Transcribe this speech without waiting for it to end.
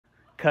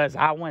because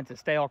I went to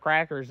Stale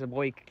Crackers a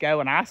week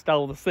ago and I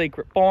stole the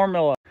secret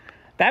formula.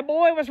 That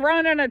boy was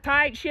running a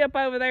tight ship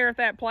over there at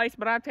that place,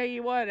 but I tell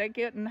you what, they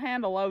couldn't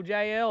handle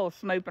OJL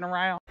snooping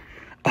around.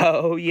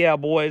 Oh yeah,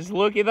 boys,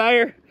 looky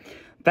there.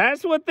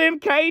 That's what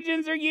them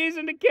Cajuns are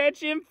using to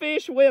catch them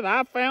fish with.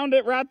 I found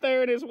it right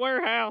there in his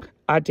warehouse.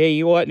 I tell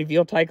you what, if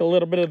you'll take a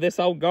little bit of this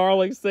old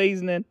garlic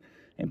seasoning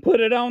and put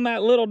it on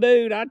that little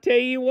dude, I tell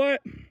you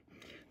what,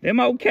 them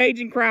old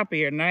Cajun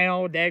crappie are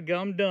now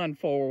dadgum done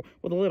for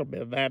with a little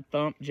bit of that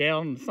thump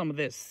gel and some of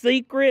this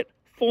secret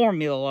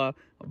formula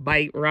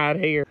bait right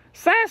here.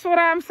 So that's what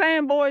I'm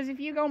saying, boys. If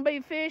you're gonna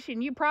be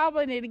fishing, you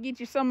probably need to get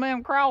you some of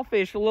them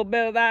crawfish, a little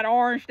bit of that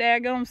orange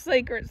dadgum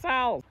secret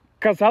sauce.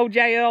 Cause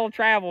OJL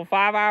traveled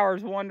 5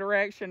 hours one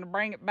direction to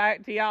bring it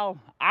back to y'all.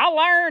 I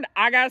learned.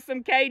 I got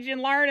some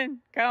Cajun learning.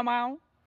 Come on.